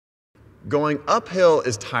Going uphill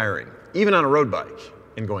is tiring, even on a road bike,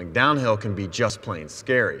 and going downhill can be just plain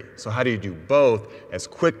scary. So how do you do both as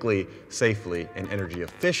quickly, safely, and energy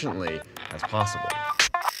efficiently as possible?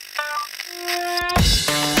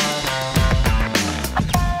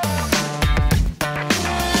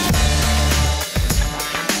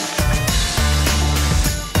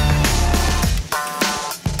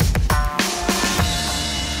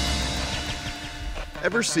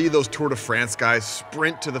 Ever see those Tour de France guys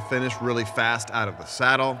sprint to the finish really fast out of the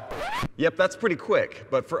saddle? Yep, that's pretty quick,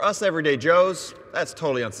 but for us everyday Joes, that's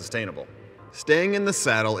totally unsustainable. Staying in the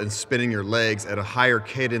saddle and spinning your legs at a higher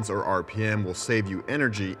cadence or RPM will save you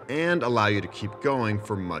energy and allow you to keep going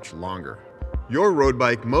for much longer. Your road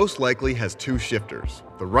bike most likely has two shifters.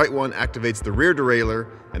 The right one activates the rear derailleur,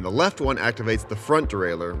 and the left one activates the front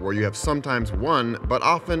derailleur, where you have sometimes one, but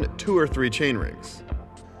often 2 or 3 chainrings.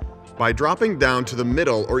 By dropping down to the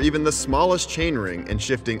middle or even the smallest chainring and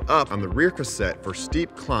shifting up on the rear cassette for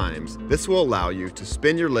steep climbs, this will allow you to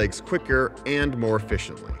spin your legs quicker and more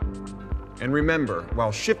efficiently. And remember,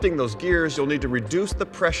 while shifting those gears, you'll need to reduce the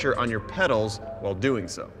pressure on your pedals while doing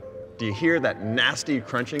so. Do you hear that nasty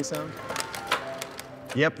crunching sound?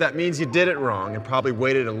 Yep, that means you did it wrong and probably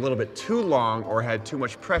waited a little bit too long or had too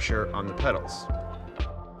much pressure on the pedals.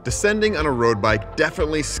 Descending on a road bike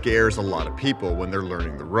definitely scares a lot of people when they're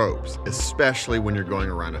learning the ropes, especially when you're going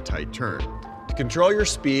around a tight turn. To control your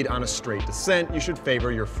speed on a straight descent, you should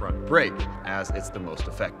favor your front brake, as it's the most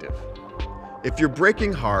effective. If you're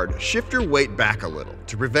braking hard, shift your weight back a little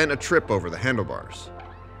to prevent a trip over the handlebars.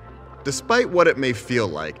 Despite what it may feel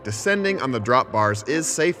like, descending on the drop bars is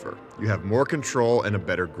safer. You have more control and a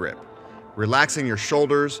better grip. Relaxing your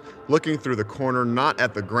shoulders, looking through the corner not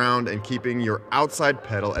at the ground, and keeping your outside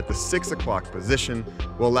pedal at the 6 o'clock position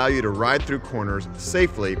will allow you to ride through corners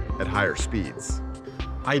safely at higher speeds.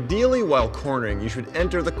 Ideally, while cornering, you should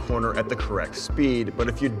enter the corner at the correct speed, but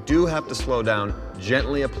if you do have to slow down,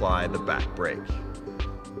 gently apply the back brake.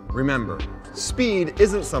 Remember, speed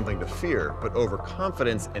isn't something to fear, but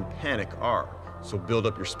overconfidence and panic are, so build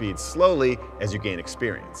up your speed slowly as you gain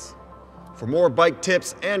experience. For more bike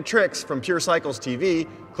tips and tricks from Pure Cycles TV,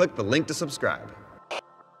 click the link to subscribe.